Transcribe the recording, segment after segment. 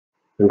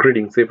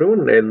Greetings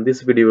everyone. In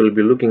this video we'll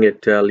be looking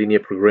at linear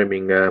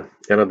programming,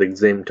 another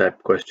exam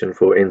type question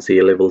for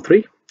NCEA level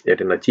 3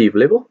 at an achieve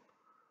level.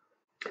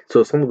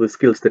 So some of the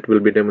skills that will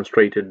be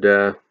demonstrated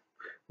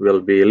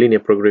will be linear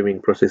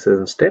programming processes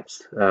and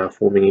steps,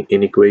 forming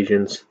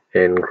inequations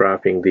and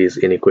graphing these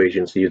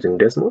inequations using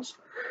Desmos.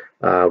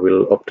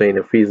 We'll obtain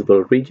a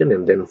feasible region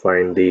and then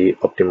find the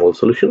optimal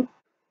solution.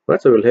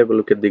 Right, so we'll have a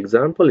look at the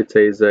example. It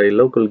says a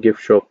local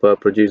gift shop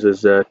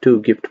produces 2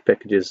 gift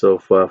packages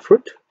of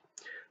fruit.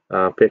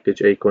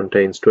 Package A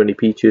contains 20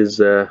 peaches,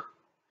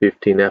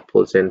 15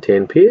 apples and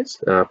 10 pears.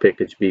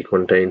 Package B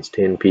contains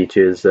 10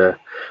 peaches,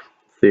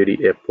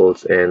 30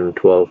 apples and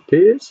 12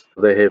 pears.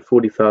 They have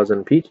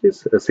 40,000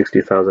 peaches,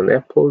 60,000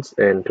 apples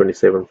and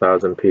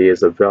 27,000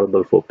 pears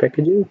available for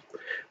packaging.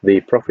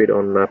 The profit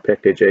on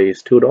package A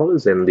is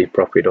 $2 and the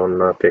profit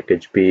on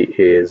package B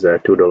is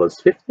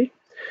 $2.50.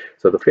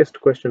 So the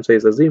first question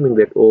says, assuming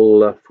that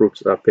all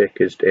fruits are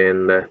packaged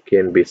and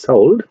can be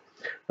sold,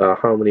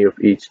 how many of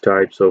each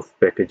types of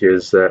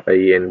packages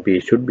A and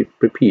B should be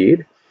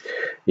prepared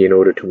in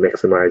order to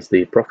maximize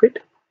the profit?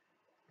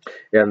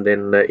 And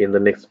then in the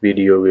next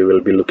video we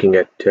will be looking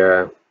at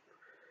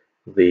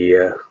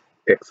the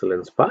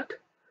excellence part.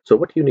 So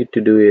what you need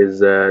to do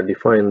is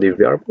define the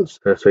variables.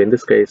 So in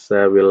this case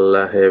we'll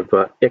have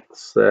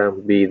x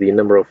be the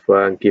number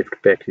of gift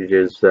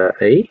packages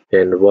A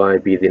and y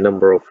be the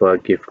number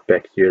of gift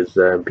packages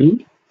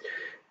B.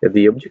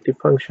 The objective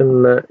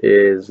function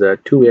is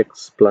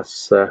 2x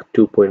plus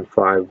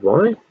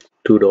 2.5y.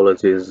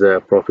 $2 is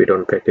profit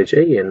on package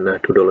A and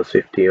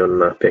 $2.50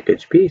 on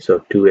package B, so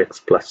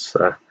 2x plus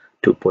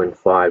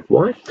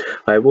 2.5y.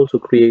 I've also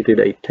created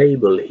a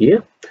table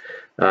here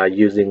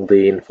using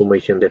the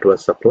information that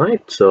was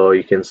supplied. So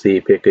you can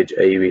see package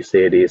A we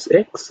said is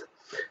x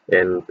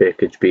and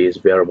package B is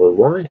variable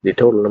y. The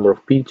total number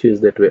of peaches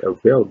that were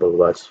available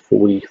was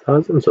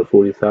 40,000, so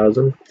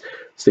 40,000,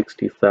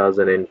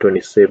 60,000 and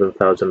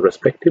 27,000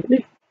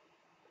 respectively,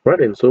 right,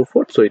 and so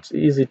forth. So it's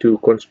easy to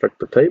construct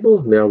the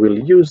table. Now we'll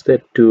use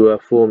that to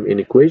form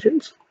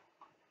inequations.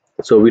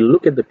 So we'll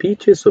look at the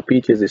peaches. So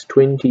peaches is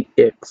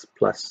 20x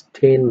plus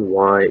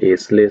 10y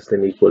is less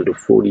than equal to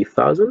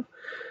 40,000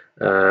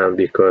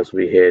 because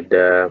we had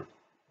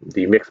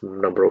the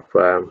maximum number of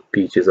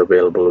peaches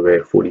available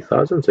were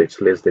 40,000, so it's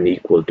less than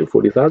equal to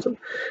 40,000.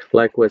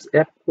 Likewise,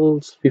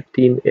 apples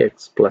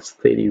 15x plus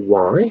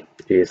 30y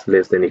is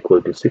less than equal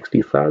to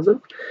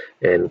 60,000,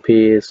 and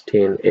pears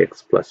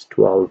 10x plus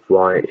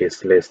 12y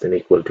is less than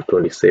equal to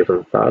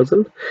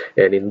 27,000.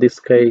 And in this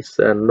case,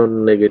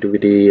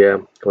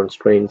 non-negativity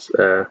constraints,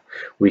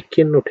 we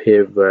cannot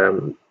have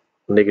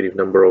negative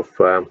number of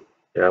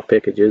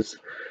packages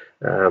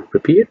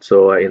prepared.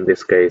 So in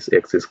this case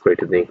x is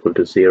greater than equal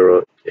to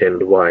 0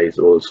 and y is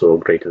also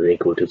greater than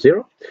equal to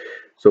 0.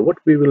 So what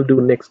we will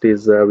do next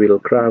is we'll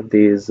graph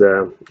these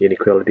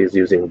inequalities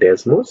using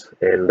Desmos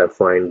and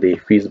find the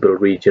feasible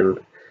region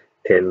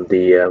and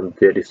the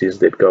vertices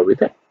that go with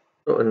that.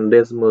 So on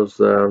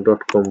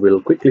desmos.com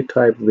we'll quickly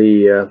type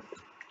the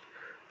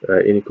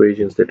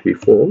inequations that we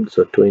formed.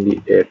 So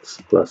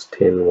 20x plus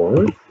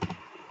 10y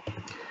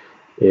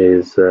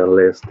is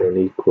less than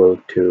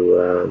equal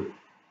to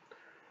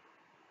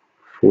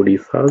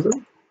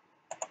 40,000,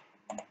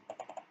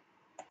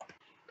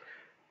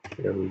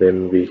 and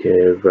then we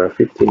have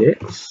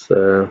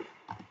 15x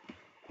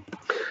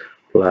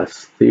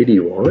plus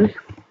 30y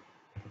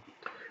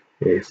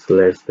is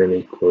less than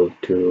equal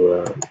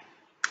to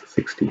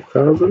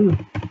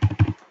 60,000,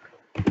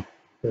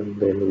 and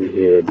then we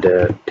had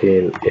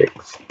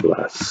 10x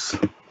plus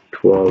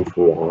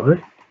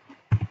 12y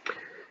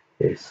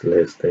is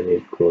less than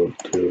equal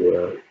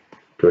to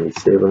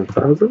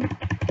 27,000.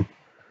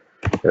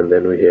 And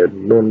then we have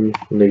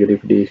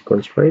non-negativity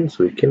constraints,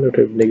 so we cannot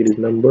have negative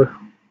number,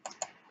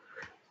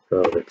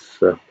 so it's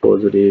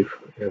positive,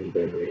 and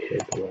then we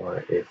have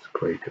y is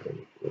greater than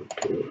equal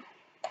to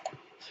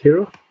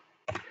 0.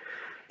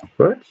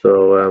 Right,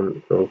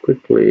 so I'll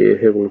quickly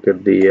have a look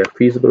at the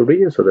feasible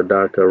region. So the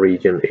darker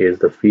region is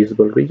the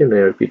feasible region.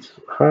 Now if it's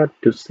hard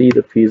to see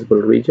the feasible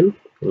region,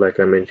 like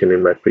I mentioned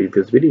in my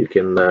previous video, you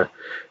can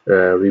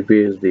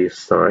reverse these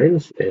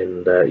signs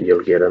and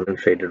you'll get an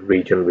unshaded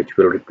region which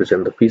will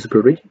represent the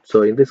feasible region.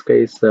 So in this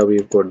case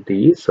we've got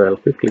these, so I'll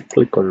quickly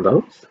click on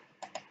those.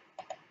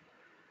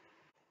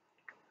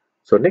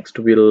 So next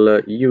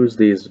we'll use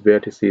these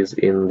vertices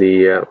in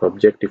the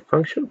objective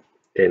function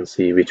and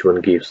see which one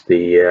gives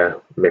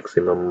the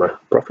maximum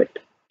profit.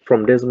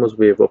 From Desmos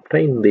we have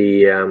obtained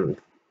the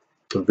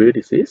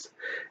vertices,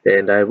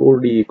 and I've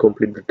already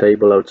completed the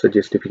table. I would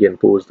suggest if you can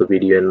pause the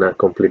video and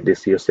complete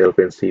this yourself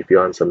and see if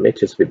your answer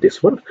matches with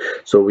this one.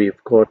 So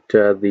we've got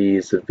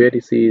these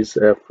vertices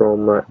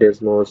from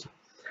Desmos,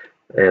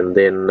 and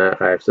then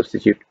I've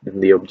substituted in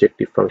the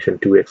objective function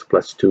 2x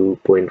plus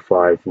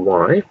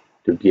 2.5y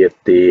to get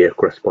the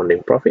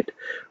corresponding profit.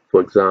 For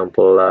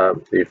example,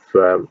 if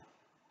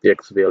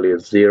x value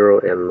is 0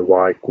 and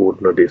y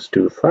coordinate is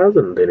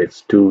 2000, then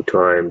it's 2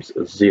 times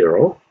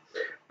 0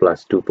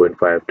 plus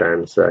 2.5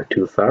 times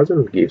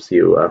 2000 gives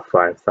you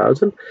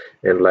 5000,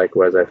 and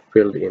likewise I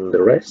filled in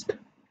the rest.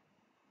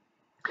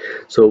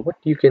 So what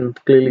you can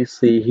clearly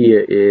see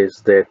here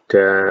is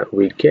that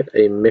we get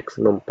a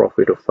maximum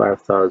profit of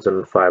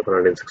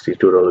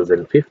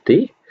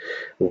 $5,562.50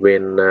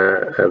 when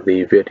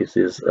the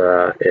vertices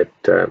are at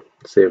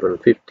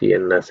 750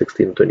 and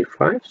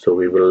 1625. So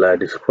we will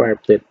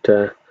describe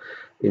that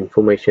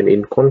information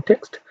in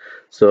context.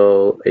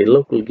 So a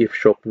local gift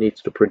shop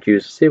needs to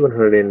produce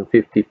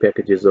 750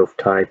 packages of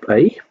type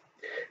A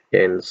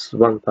and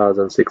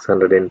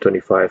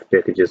 1,625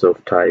 packages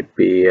of type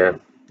B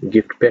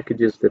gift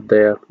packages that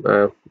they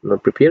are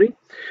preparing.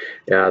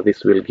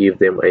 This will give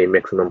them a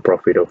maximum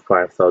profit of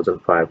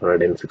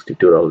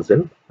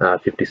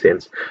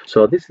 $5,562.50.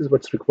 So this is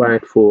what's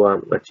required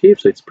for achieve.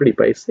 So it's pretty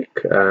basic.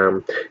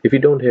 If you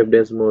don't have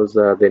Desmos,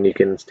 then you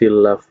can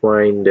still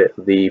find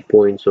the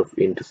points of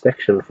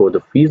intersection for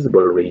the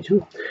feasible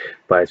region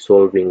by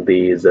solving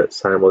these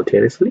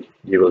simultaneously.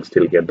 You will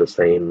still get the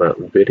same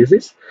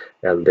vertices,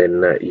 and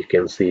then you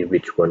can see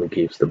which one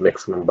gives the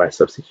maximum by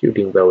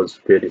substituting those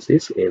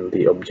vertices in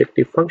the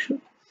objective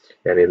function.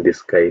 And in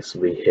this case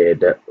we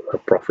had a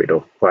profit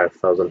of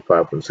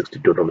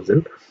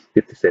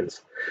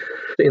 $5,562.50.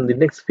 In the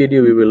next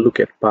video we will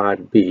look at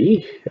part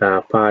B.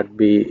 Part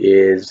B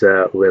is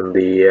when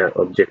the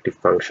objective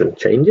function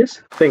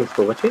changes. Thanks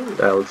for watching.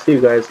 I will see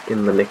you guys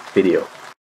in the next video.